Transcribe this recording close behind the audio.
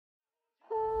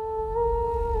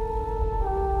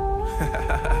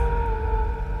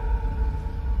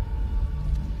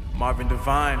Marvin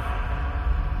Divine,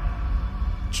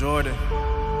 Jordan.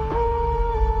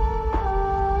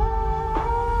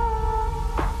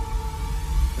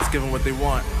 Let's give them what they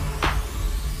want.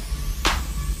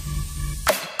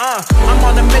 I'm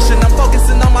on a mission, I'm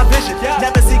focusing on my vision.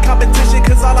 Never see competition,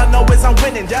 cause all I know is I'm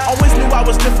winning. Always knew I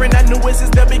was different, I knew it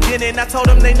since the beginning. I told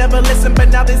them they never listen, but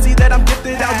now they see that I'm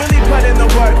gifted. I really put in the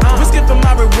work, risking for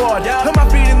my reward. Put my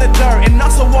feet in the dirt, and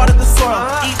also water the soil.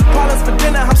 Eat problems for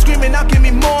dinner, I'm screaming out, give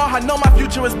me more. I know my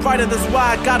future is brighter, that's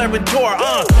why I gotta endure.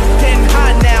 Getting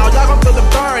hot now, y'all gon' feel the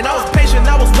burn. I was patient,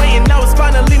 I was waiting, now it's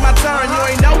finally my turn. You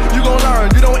ain't know, you gon' learn.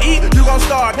 You don't eat, you gon'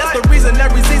 starve. That's the reason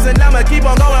every season I'ma keep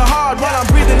on going hard. While I'm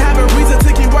breathing, have a reason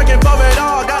to keep working for it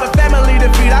all. Got a family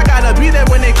to feed, I gotta be there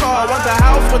when they call. Want the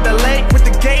house with the lake, with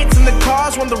the gates and the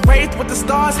cars. Want the wraith with the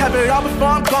stars, have it all before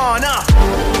I'm gone.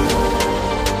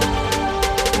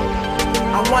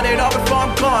 I want it all before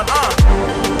I'm gone.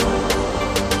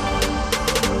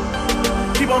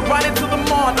 Keep on grinding till the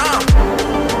morn.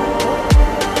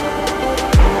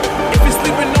 If you're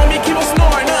sleeping on me, keep on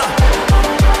snoring.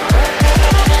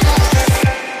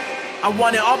 I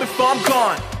want it all before I'm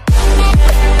gone.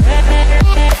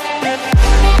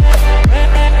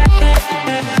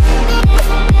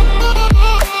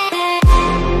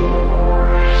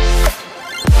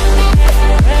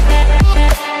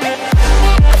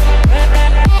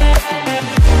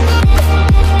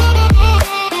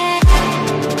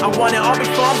 I want it all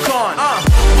before I'm gone.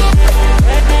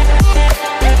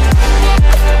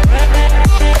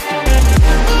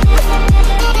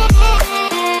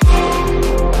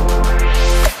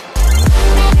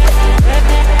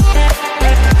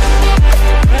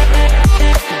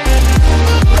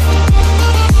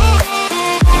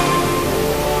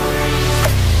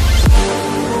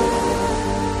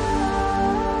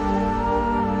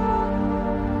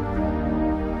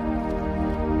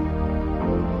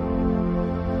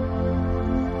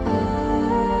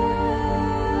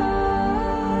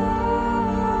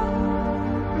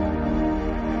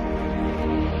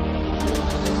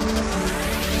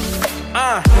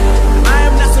 I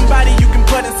am not somebody you can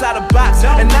put inside a box,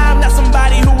 and I am not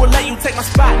somebody who will let you take my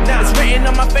spot. It's written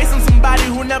on my face, I'm somebody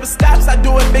who never stops. I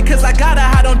do it because I gotta,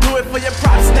 I don't do it for your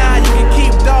props. Nah, you can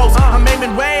keep those. I'm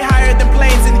aiming way higher than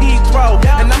planes in Heathrow,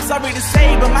 and I'm sorry to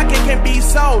say, but my cake can't be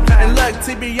sold. And look,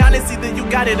 to be honest, either you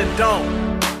got it or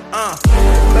don't.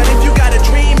 But if you got a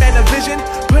dream and a vision,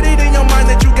 put it in your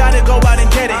mind that you gotta go out and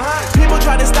get it. People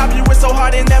try to stop you, it's so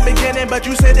hard in the beginning, but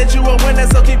you said that you a winner,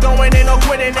 so keep going, ain't no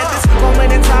quitting. At this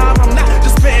moment in time, I'm not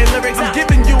just spitting lyrics, I'm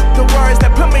giving you the words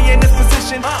that put me in this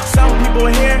position. Some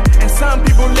people hear and some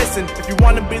people listen. If you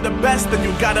wanna be the best, then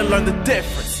you gotta learn the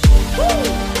difference.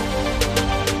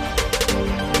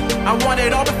 I want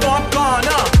it all before I'm gone.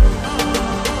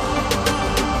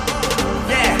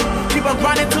 Yeah, keep on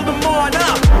grinding till the morn.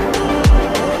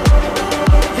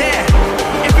 Yeah,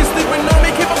 if you're sleeping on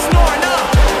me, keep on snoring.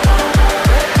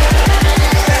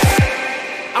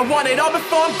 I want it all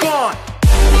before I'm gone.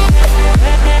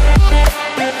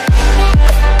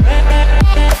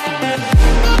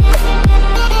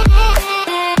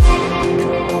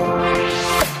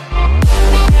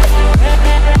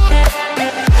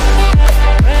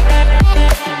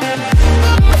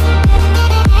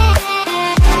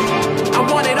 I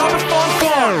want it all before I'm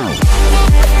gone.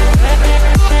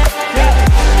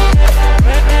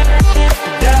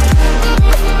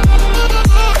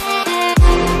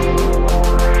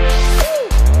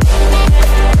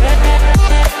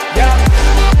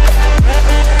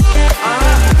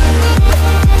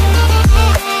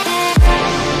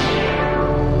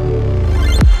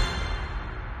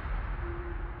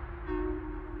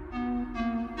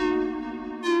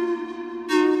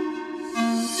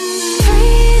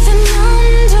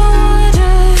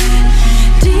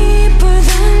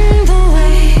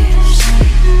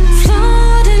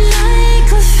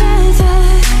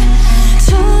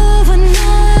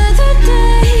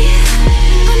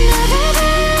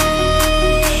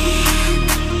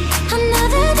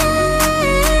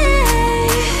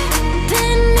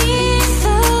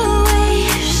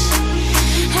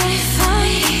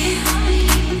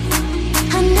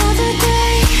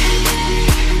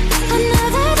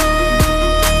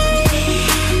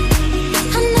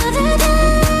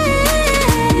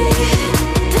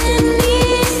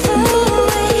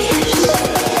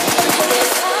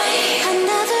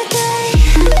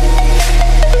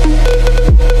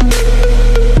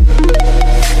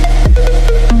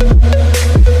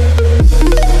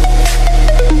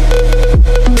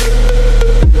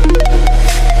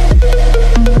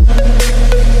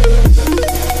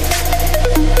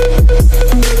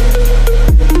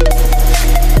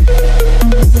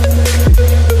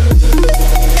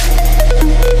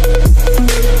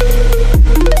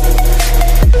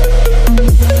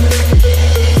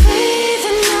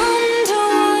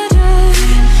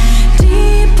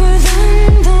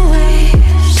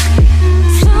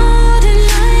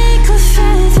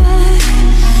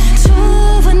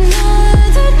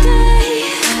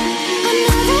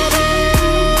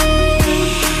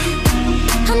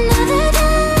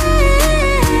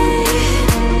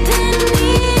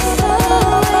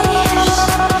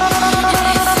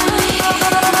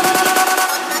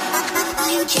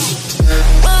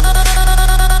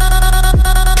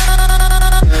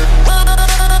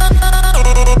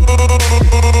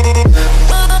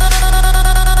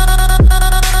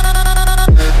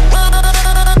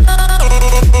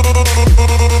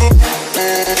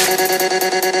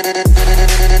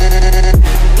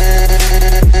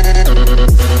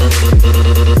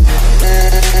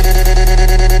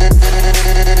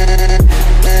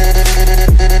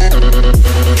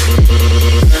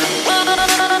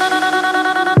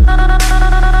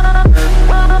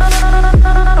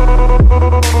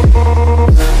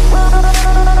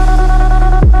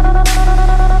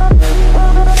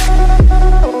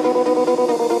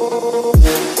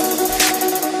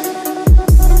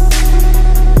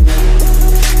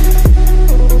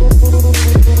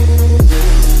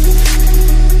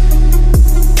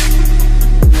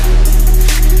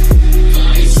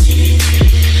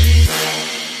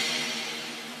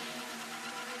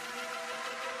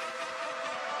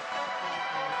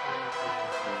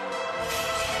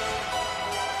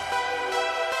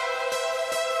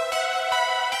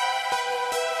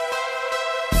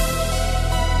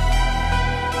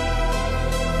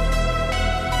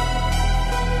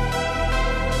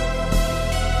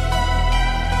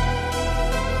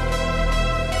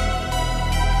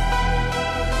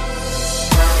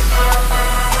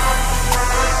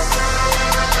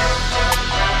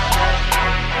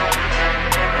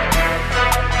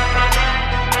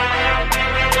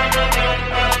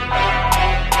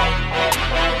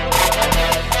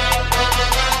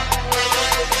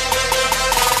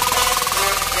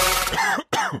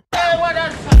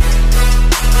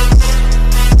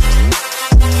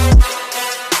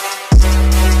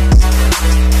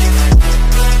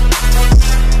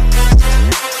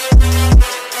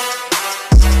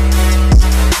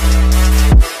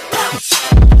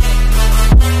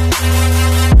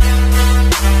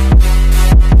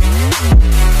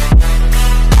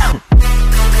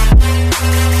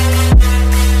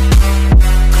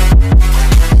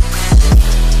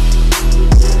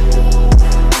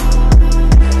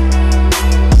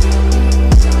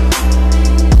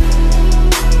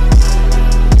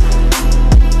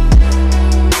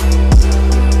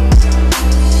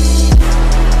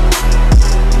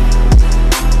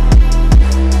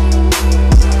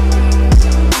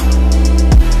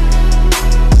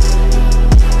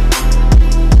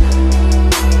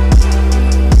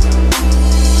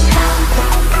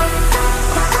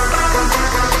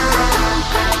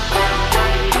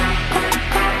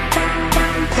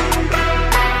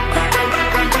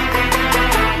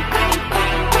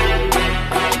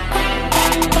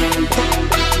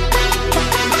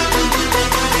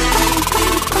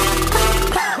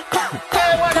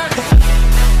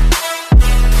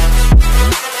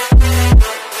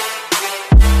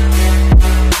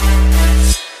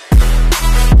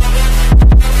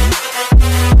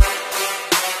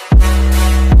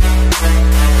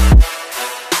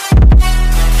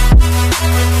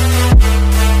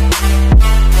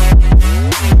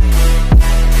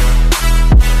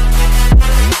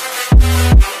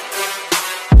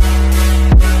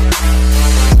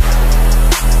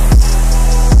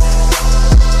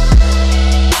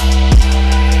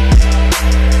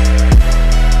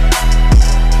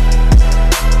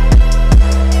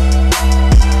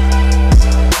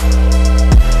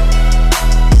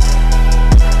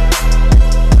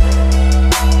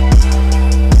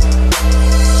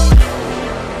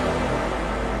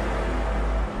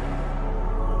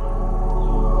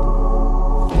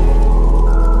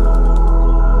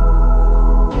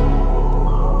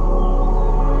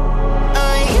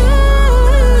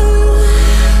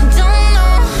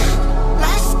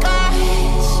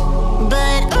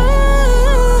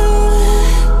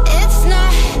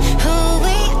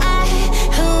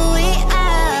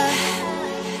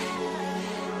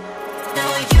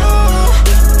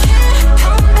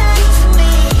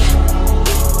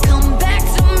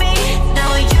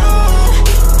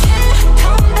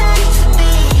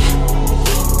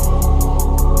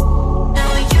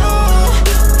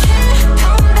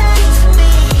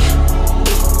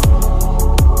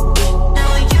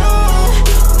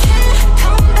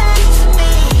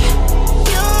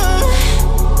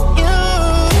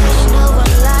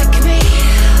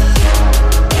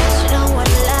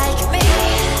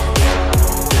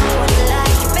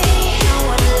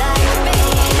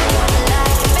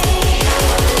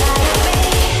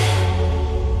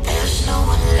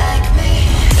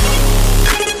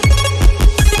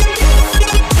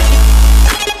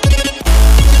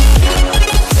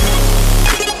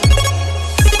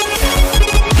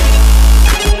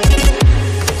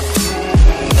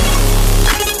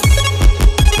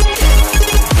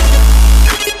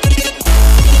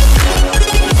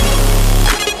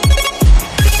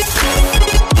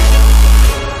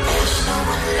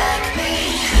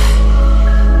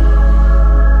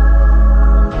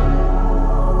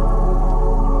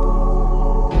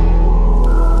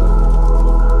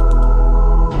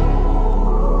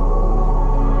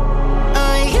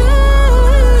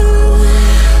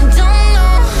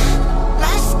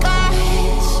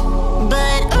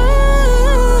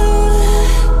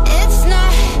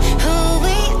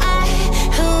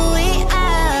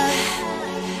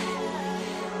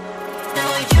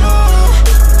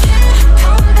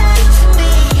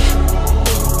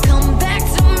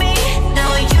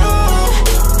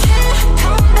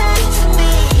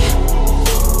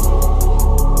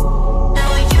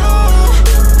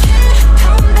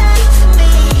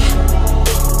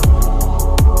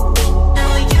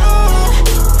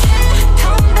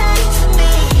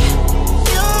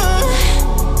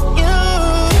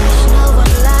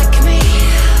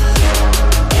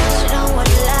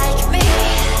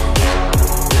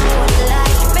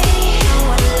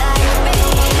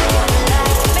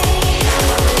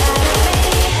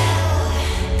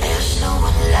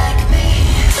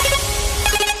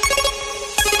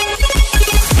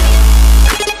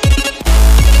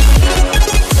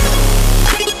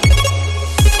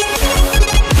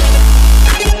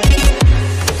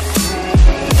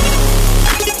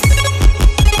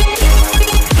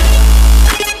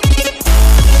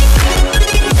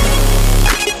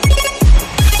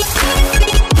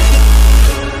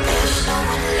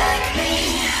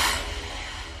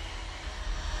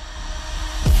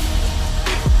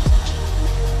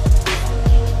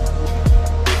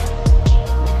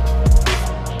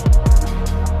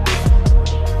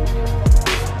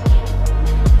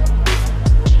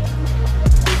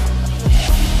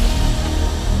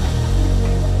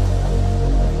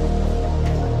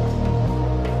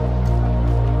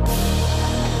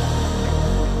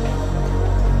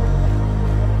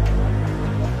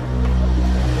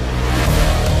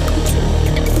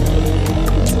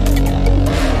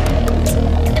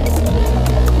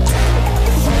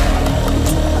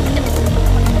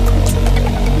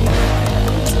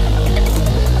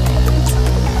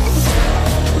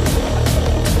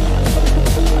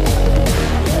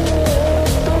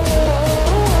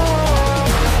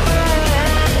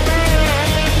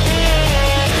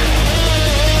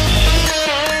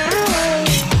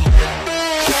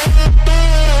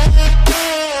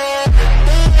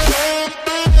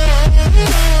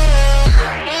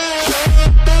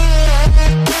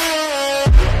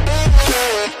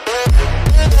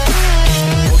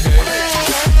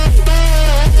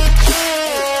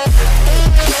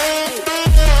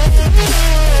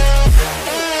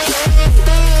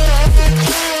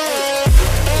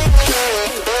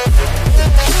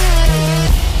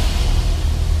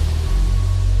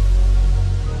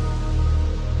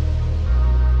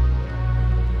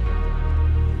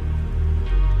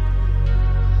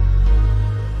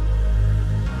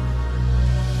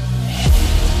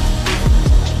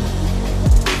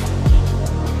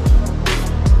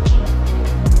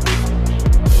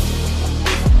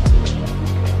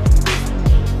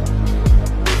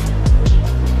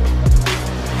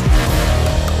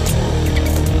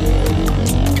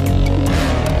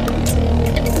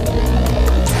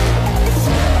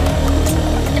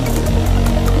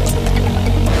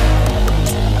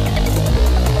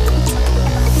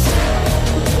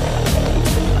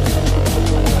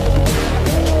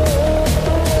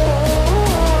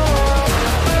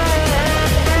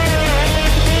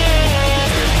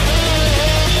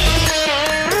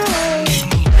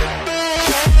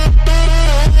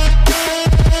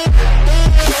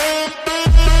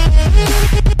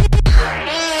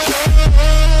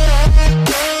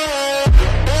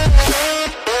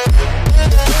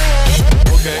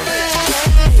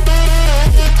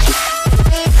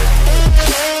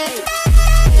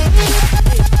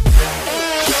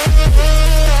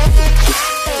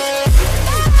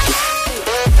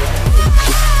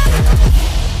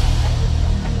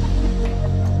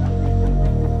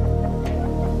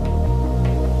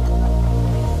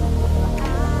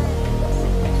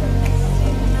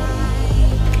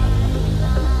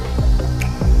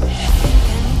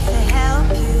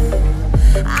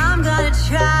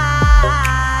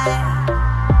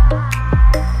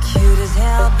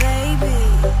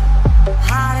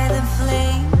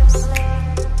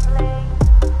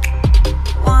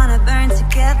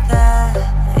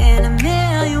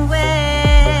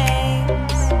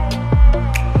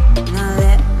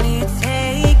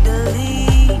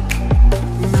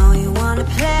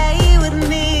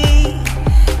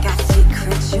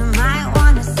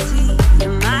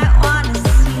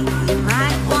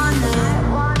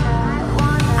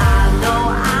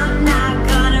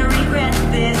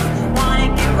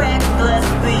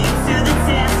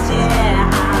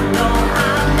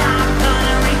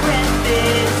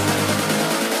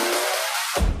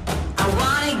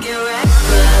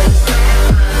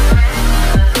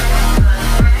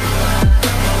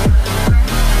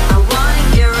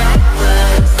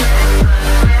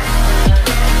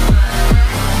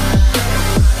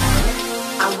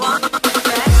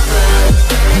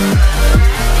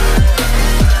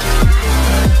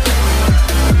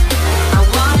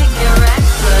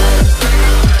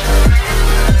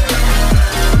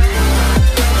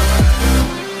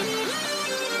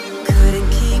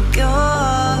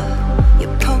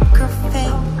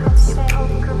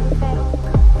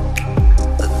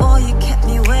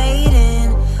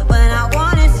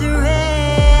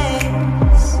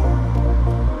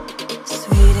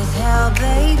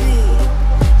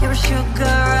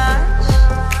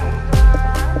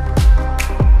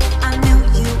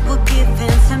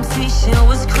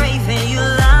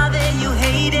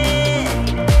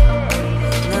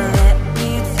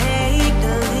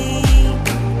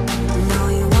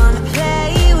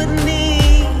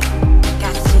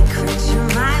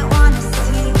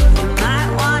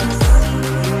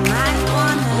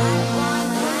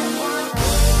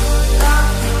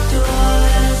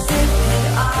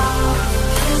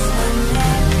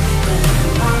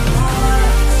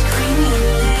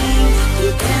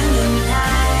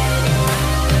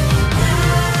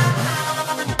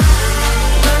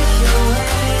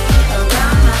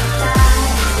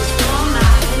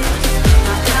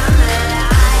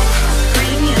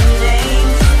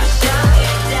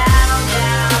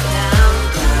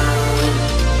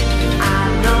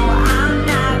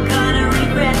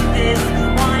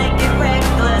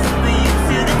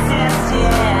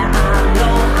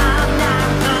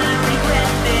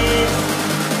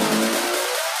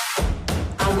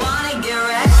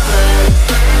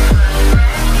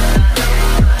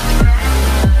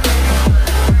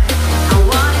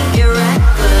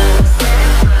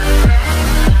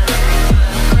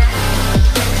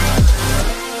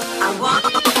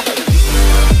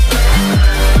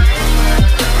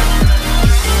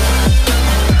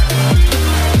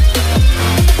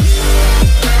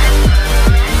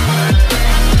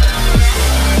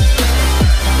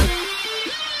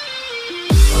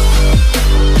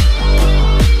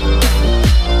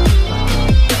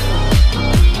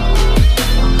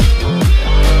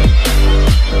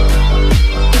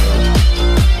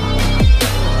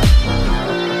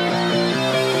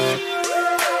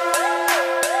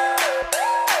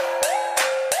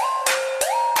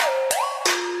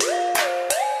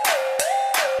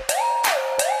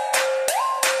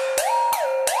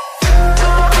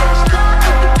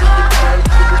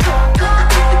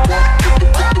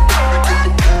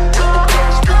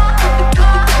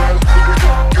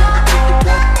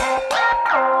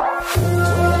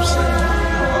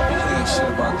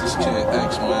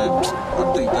 man.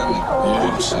 I think that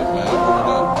nigga shit, man. Hold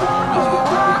up.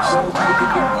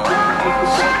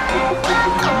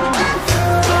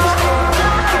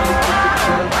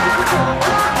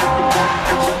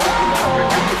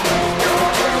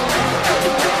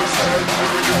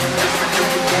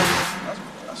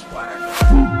 That's whack.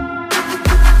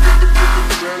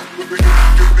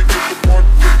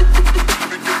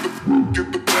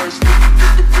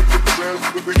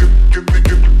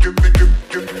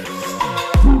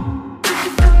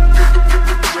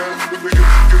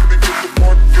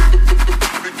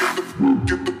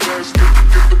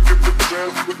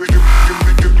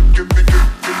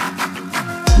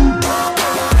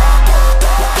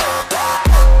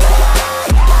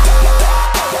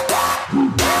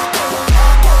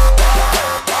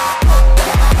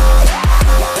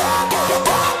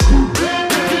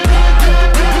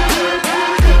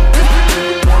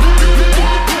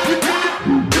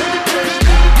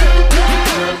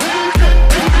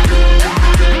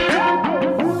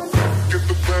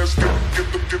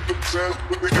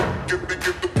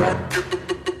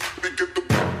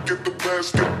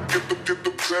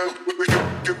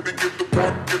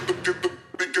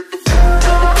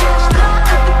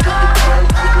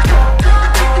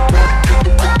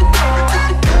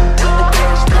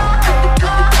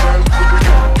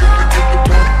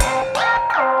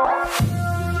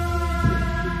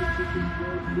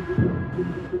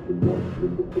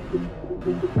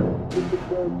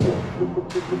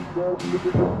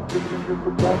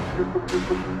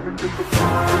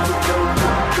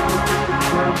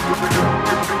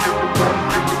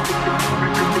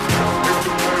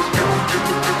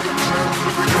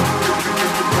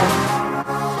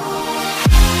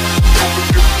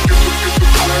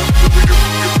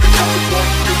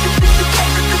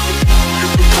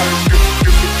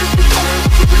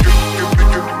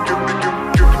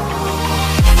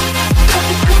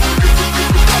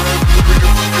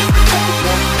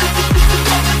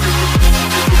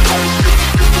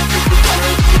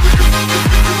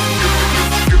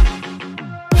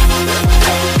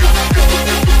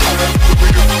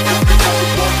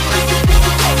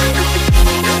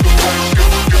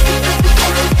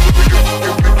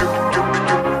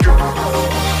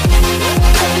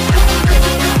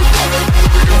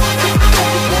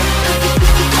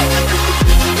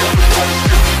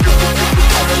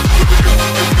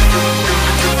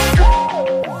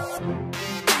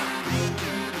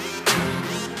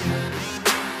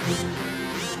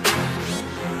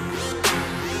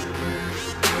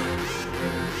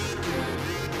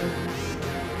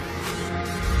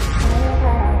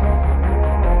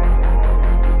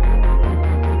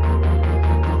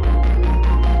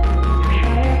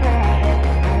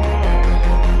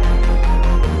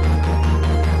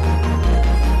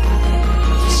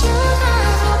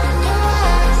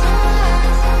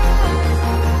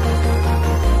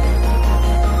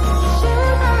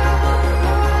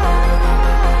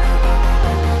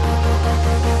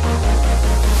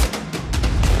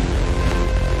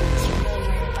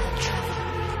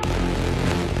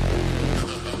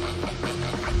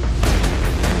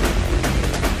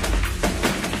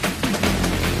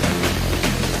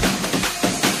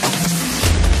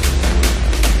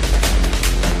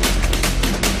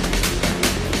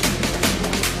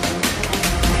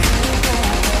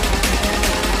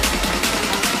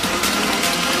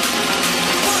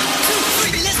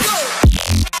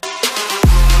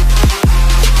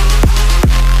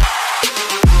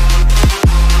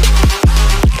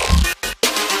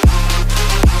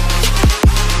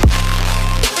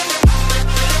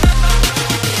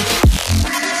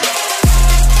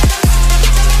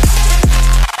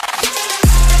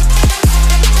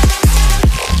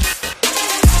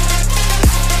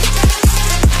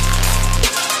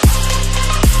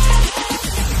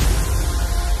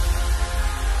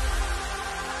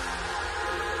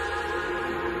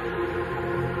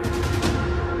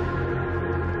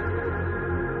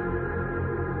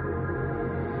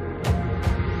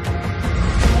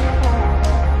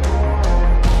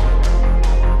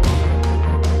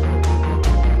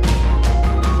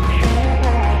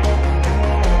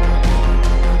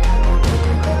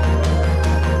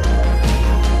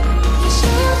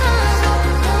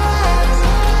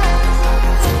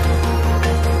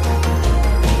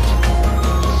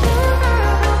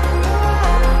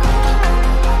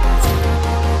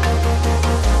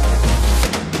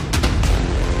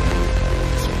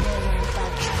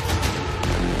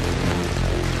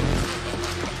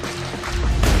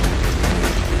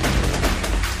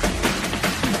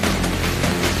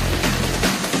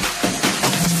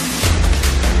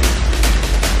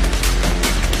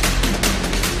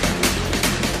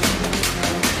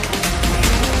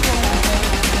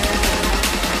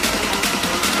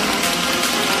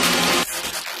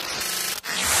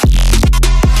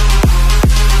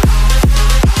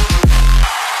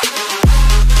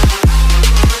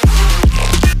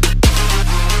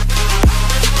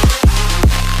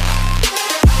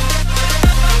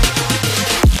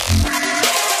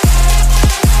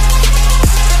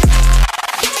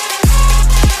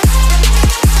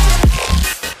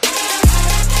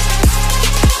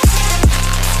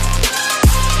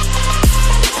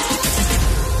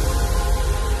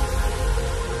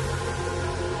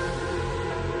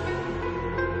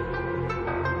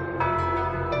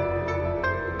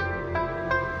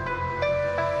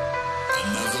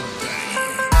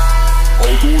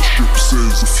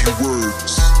 says a few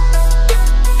words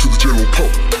to the general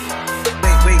public.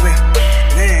 Wait,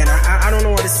 man, I don't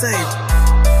know what to say.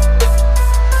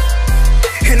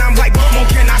 And I'm like, what more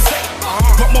can I say?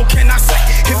 What more can I say?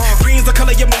 If green's the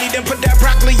color of your money, then put that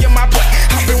broccoli in my plate.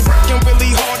 I've been working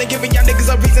really hard and giving y'all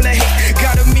niggas a reason to hate.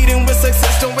 Got a meeting with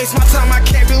success, don't waste my time, I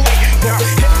can't be late.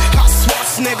 Hip-hop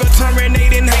smarts, nigga,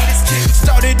 terminating haters.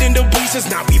 Started in the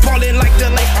bleachers, now we ballin' like the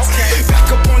Lakers.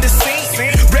 Back up on the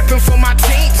scene, reppin' for my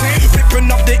team.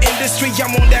 Rippin' off the industry,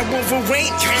 I'm on that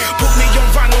Wolverine. Put me on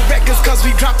vinyl records, cause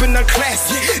we dropping the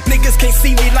classics. Niggas can't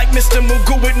see me like Mr.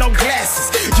 Mugu with no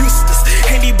glasses. Useless,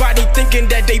 anybody thinking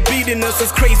that they beating us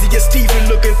is crazy as Steven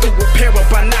looking through a pair of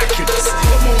binoculars.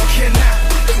 What more can I?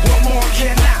 What more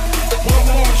can I? What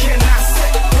more can I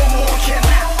say? What more can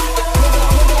I?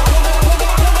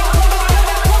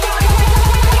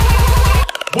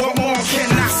 What more can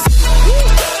I say?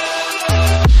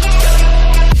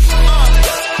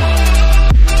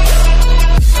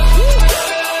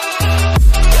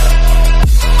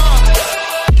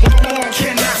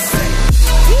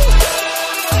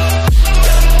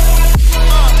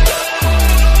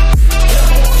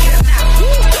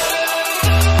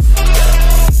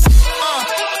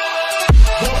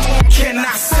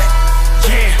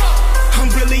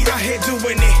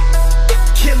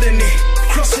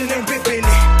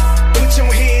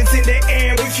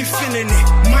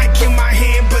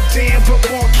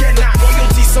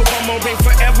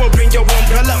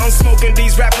 Smoking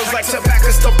these rappers like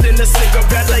tobacco stuffed in a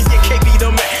cigarette. You can't be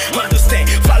the man, understand?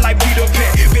 Fly like Peter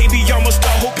Pan. Baby, I'm a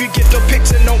star, hope you get the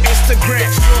picture on Instagram.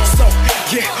 So,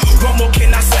 yeah, what more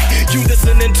can I say? You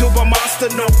listening to a monster,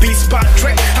 no beast by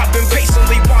Trek. I've been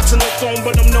patiently watching the throne,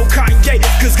 but I'm no Kanye.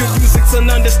 Cause good music's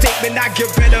an understatement, I get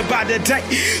better by the day.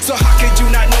 So how could you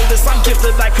not notice I'm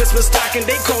gifted like Christmas stocking?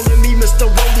 They calling me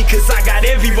Mr. Rolly cause I got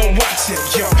everyone watching.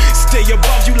 Yo, stay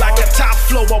above you like a top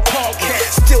floor of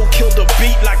podcast. Still kill the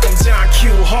beat like I'm John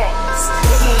Q. Hawkins.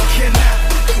 What more can I?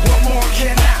 What more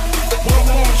can I? What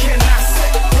more can I say?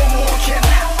 What more can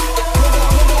I?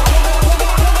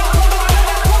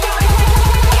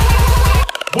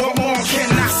 What more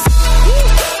can I say?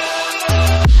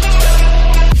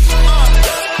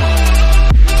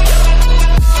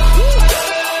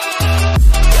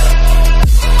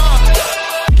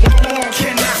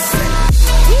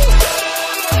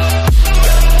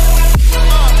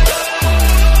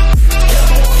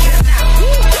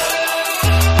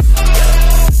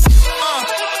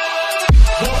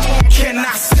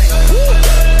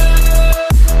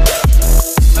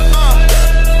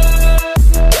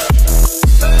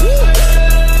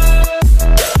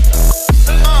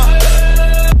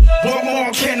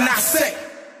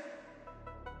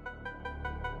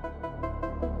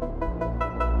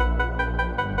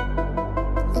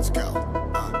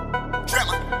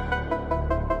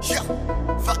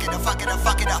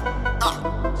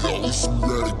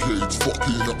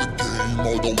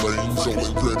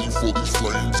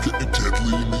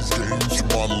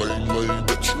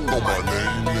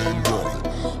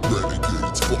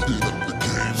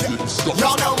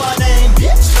 Y'all know my name,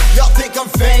 bitch. Y'all think I'm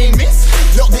famous.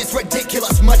 Y'all this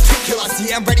ridiculous, meticulous.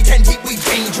 Yeah, I'm ready, 10 deep, we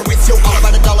dangerous. Yo, all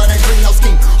about a dollar and a green, no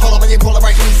scheme. All over your collar,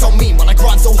 right, me so mean. When I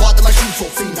grind so hard that my shoes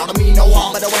so clean. Not a me, no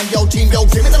harm, but I win, yo, team, yo.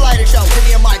 Give me the lighter show, give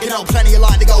me a mic, you know, plenty of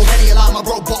line to go. Henny a line, my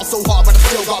bro ball so hard, but I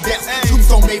still got best.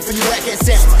 Tombstone made for you, whack ass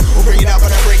sound. We'll bring it up,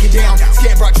 but I break it down.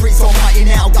 Scan brought trees, so mighty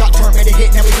now. Got turn, made a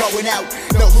hit, now we going out.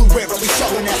 No blue river, we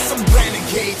showing out. Some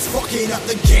renegades, fucking up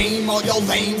the game. All your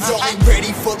lames, y'all ain't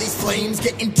ready for these flames.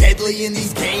 Getting deadly in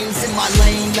these games. In my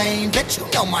lane, bet you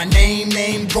know my name,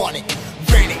 run it.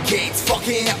 Renegades,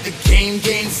 fucking up the game,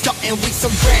 stunting we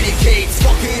some renegades,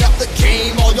 fucking up the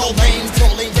game. All your lanes,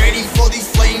 y'all ain't ready for these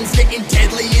flames. Getting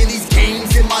deadly in these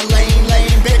games. In my lane,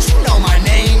 bet you know my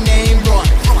name, run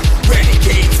it.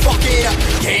 Renegades, fucking up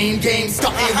the game,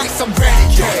 stunting we some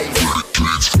renegades.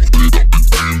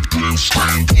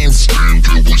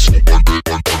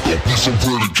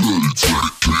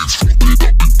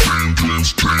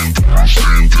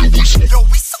 Yo,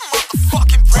 we some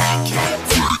motherfucking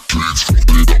renegades.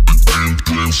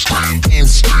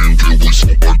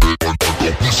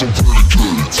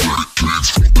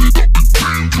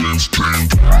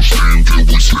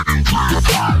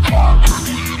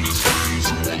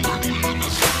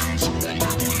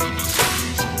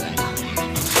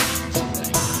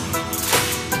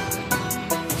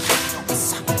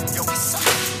 Yo,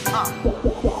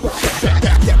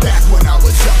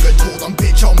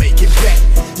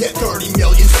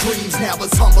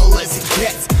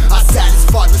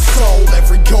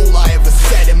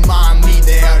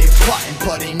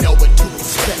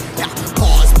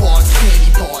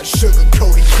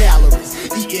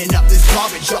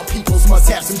 garbage. Your peoples must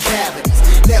have some cavities.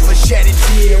 Never shed a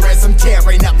tear as I'm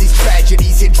tearing up these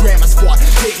tragedies. Your drama squad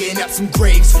digging up some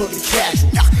graves for the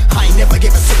casual. I ain't never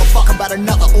give a single fuck about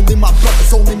another. Only my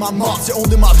brothers, only my moms, you're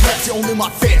only my reps, you're only my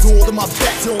fans, you're only my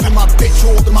backs, you're only my bitch,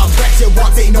 you're only my racks. You're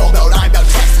one they know about, I'm about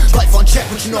tax. Life on check,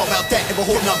 what you know about that? Never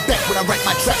holding up back when I write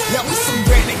my tracks. Now we some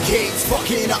renegades,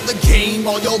 fucking up the game.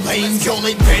 All your lanes, y'all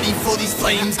ain't ready for these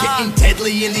flames. Getting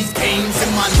deadly in these games.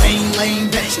 In my lane,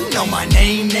 bet you know my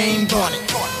name, run it.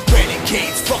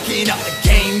 Renegades, fucking up the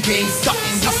game,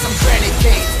 sucking with some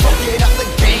renegades, fucking up the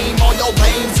game. All your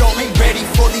lanes, y'all ain't ready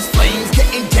for these flames.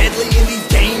 Getting deadly in these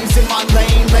games. In my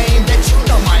lane, bet you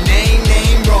know my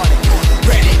name, run it.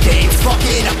 Renegades,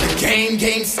 fucking up the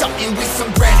game, sucking with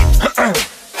some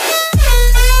renegades.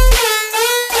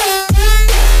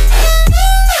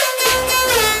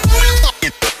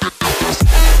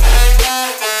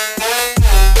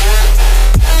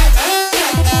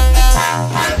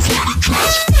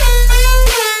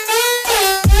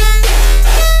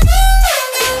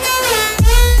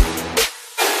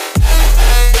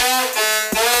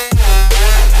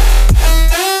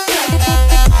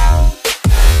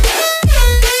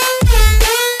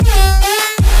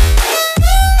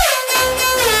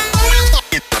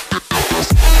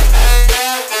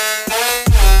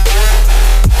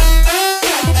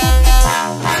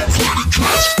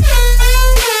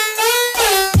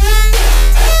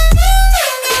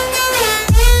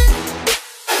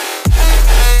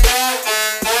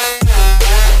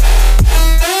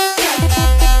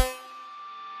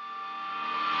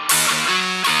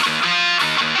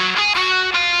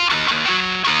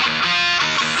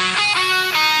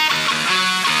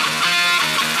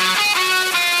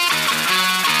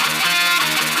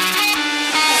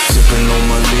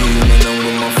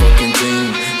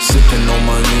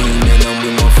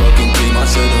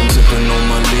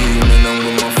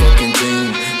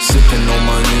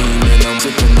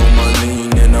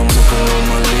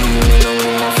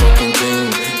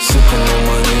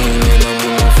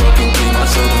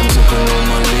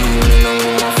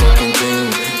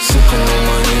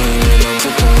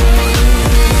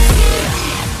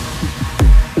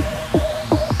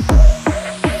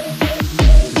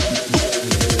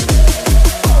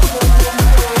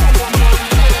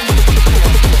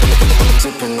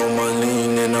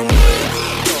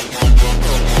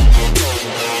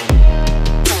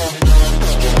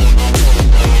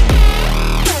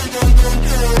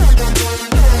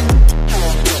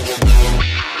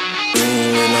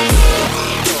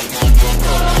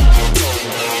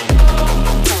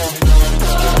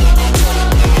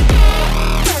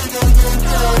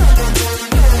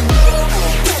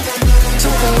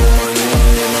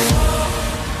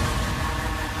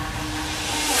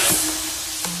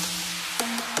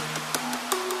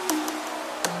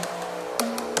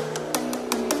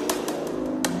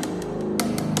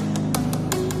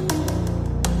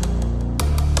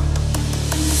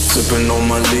 Sipping on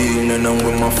my lean and I'm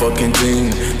with my fucking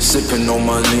team. Sipping on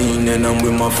my lean and I'm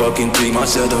with my fucking team. I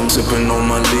said I'm sipping on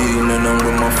my lean and I'm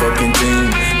with my fucking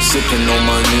team. Sipping on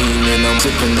my lean and I'm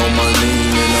sipping on my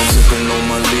lean and I'm sipping on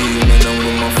my lean and I'm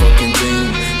with my fucking team.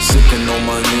 Sipping on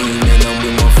my lean and I'm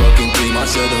with my fucking team. I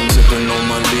said I'm sipping on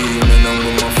my lean and I'm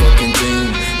with my fucking team.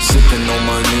 Sipping on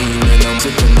my lean and I'm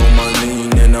sipping on my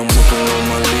lean and I'm sipping on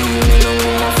my lean and I'm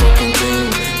with my fucking team.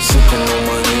 Sipping on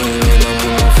my lean and I'm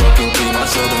with my fucking team. I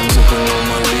said I'm sipping on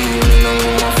my lean and I'm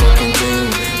with my fucking team.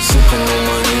 Sipping on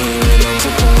my lean and I'm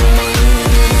sipping on my lean and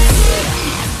I'm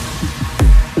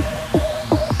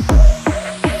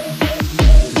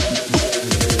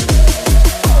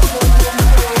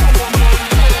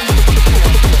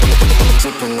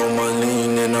sipping on my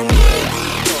lean and I'm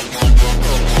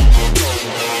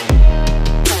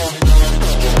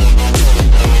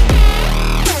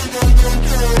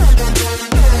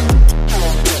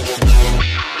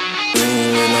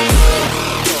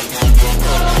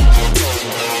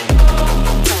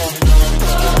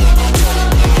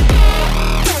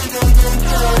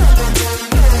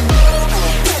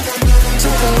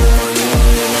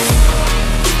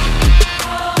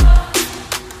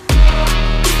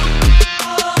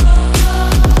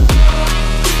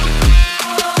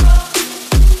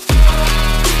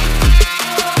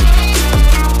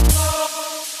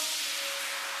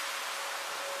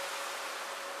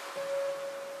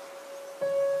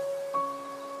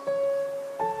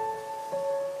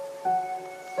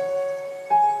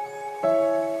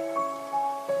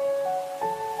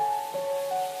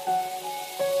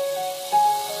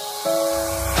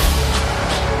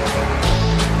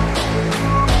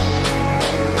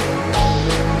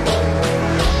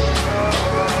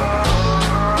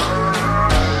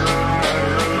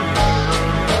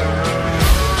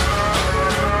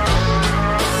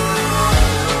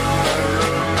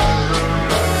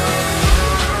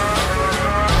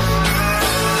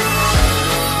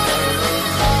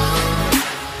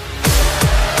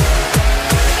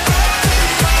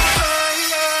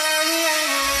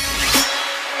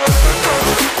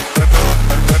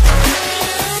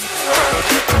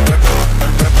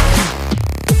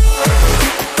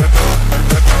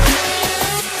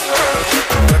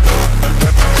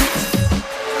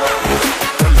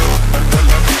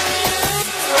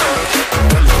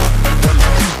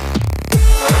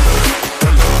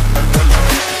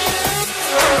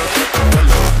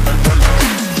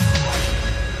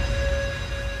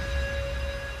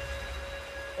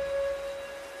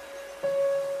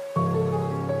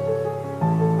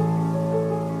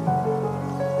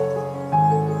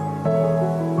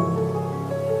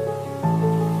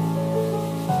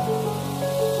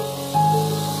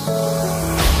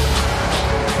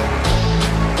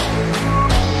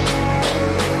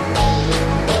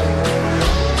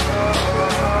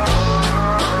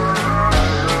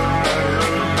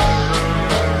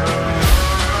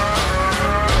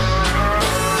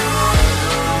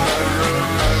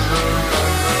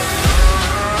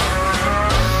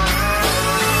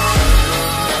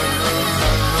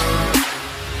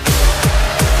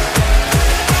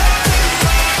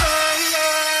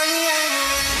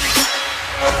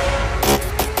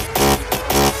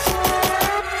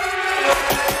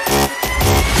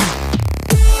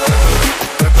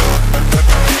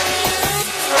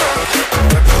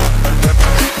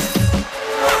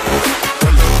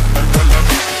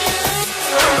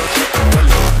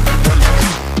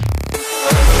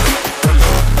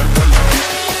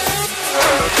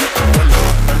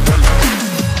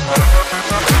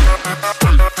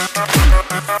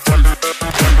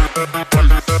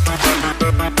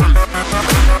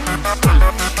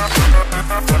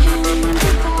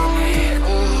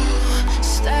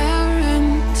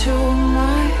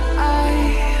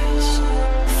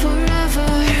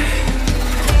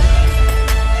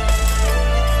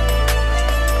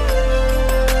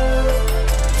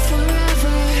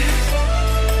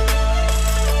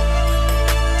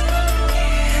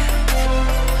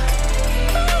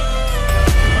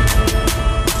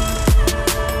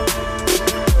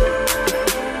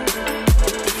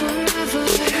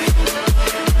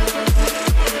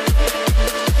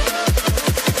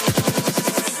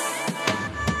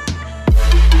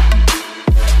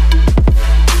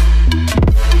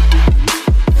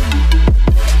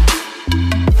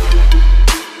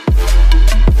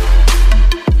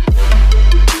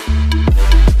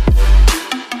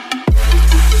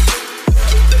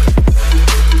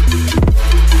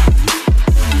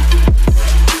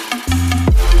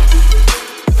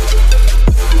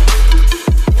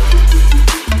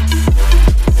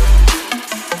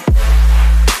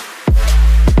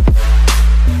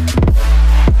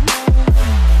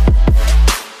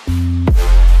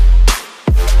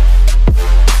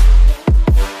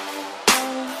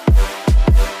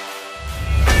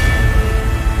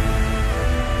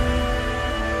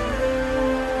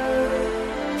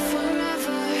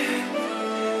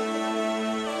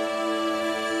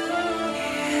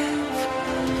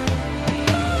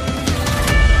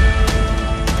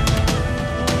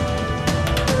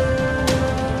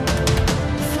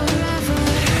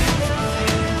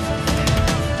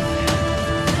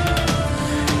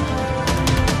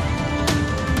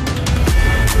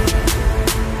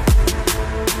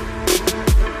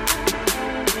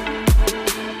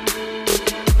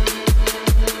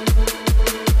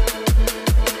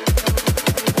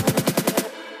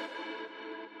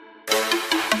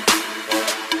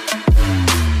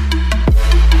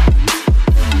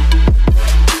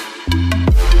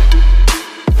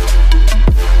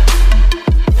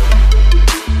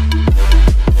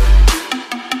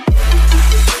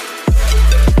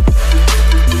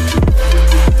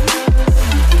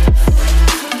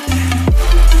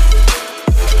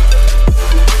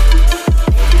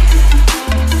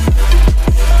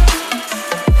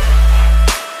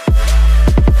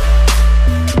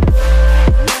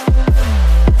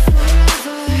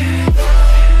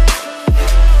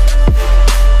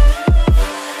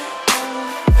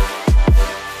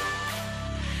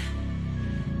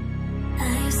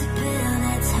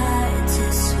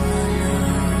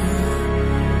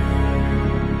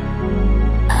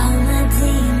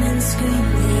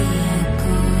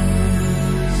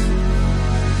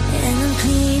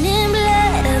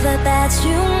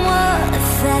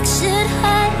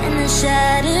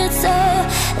shattered soul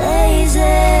lazy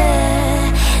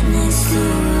next to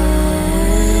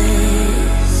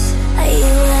us. Are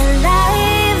you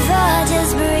alive or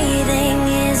just breathing?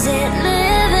 Is it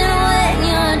living when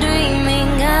you're dreaming?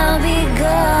 I'll be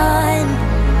gone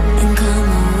and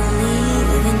karma will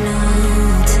leave a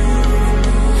note.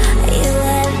 Are you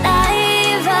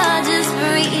alive or just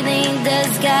breathing?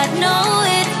 Does God know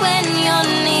it when you're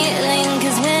kneeling?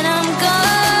 'Cause when I'm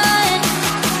gone,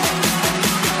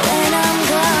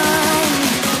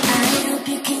 I hope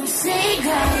you can say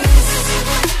grace.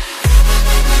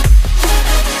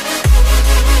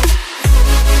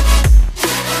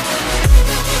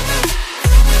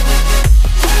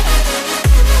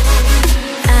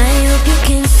 I hope you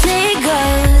can say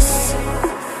grace.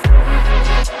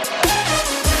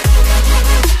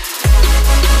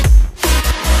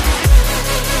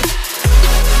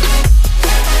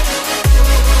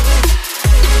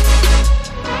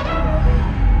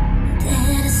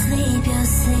 Dead asleep, you're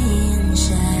seeing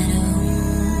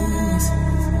shadows.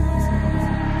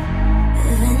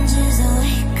 Avengers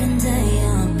awake under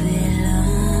your pillow.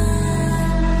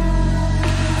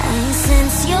 I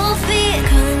sense your feet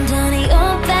crawling down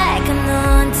your back. I'm the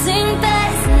haunting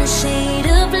past in the shade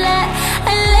of black.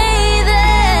 I lay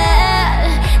there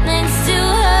next to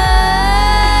her.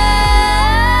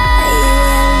 Are you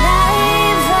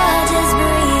alive or just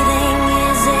breathing?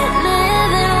 Is it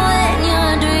living when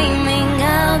you're dreaming?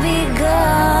 I'll be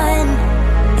gone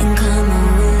and karma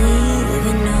will leave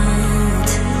a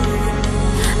note.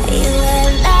 Are you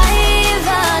alive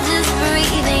or just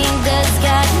breathing? Does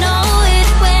God know it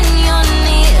when you're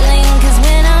kneeling? 'Cause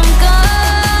when I'm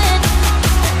gone,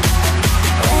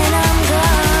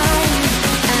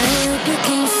 I hope you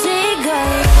can see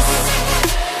ghosts.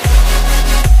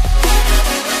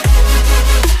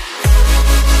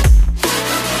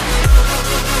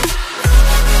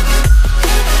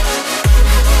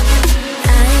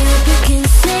 I hope you can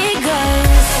see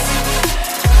ghosts.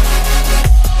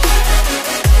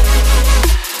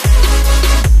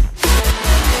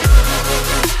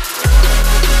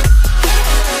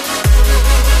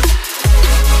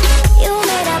 You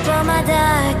made up all my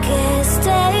darkest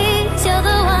days. You're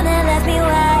the one that left me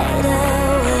wide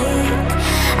awake.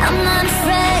 I'm not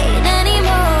afraid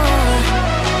anymore.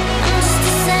 I'm just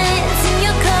a sense in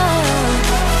your core.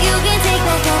 You can take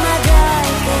back all my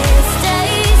darkest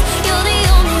days. You're the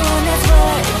only one that's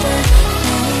worth the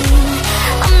pain.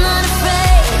 I'm not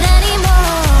afraid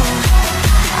anymore.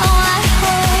 Oh, I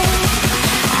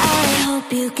hope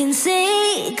you can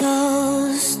see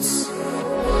ghosts.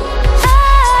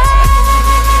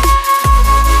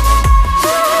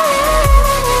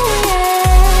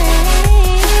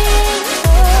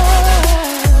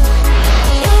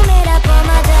 You made up all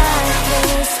my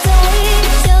darkest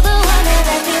days. You're the one that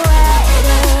left me wide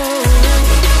awake.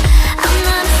 I'm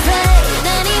not afraid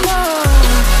anymore.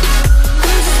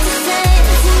 I'm just a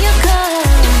sense in your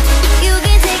core. You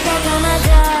can take back all my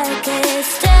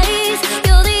darkest days.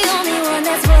 You're the only one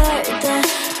that's worth the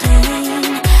pain.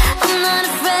 I'm not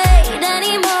afraid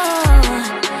anymore.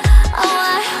 Oh,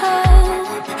 I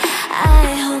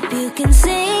hope you can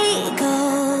see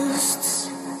ghosts.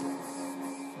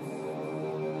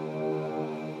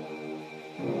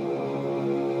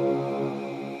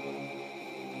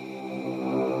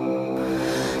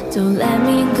 Don't let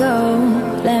me go,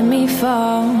 let me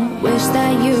fall. Wish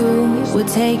that you would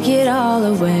take it all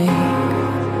away.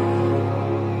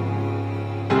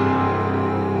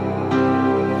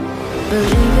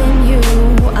 Believe in you,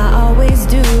 I always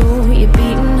do. Your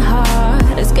beating heart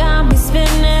has got me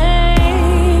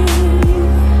spinning.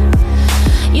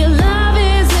 Your love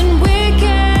isn't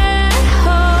wicked,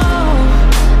 oh,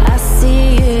 I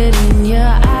see it in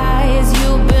your eyes.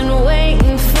 You've been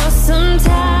waiting for some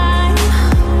time.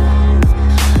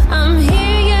 I'm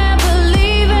here, yeah,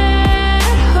 believe it,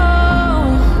 oh.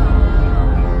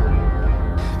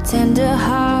 Tender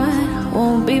heart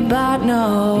won't be bought, no.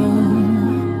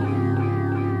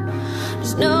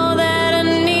 There's no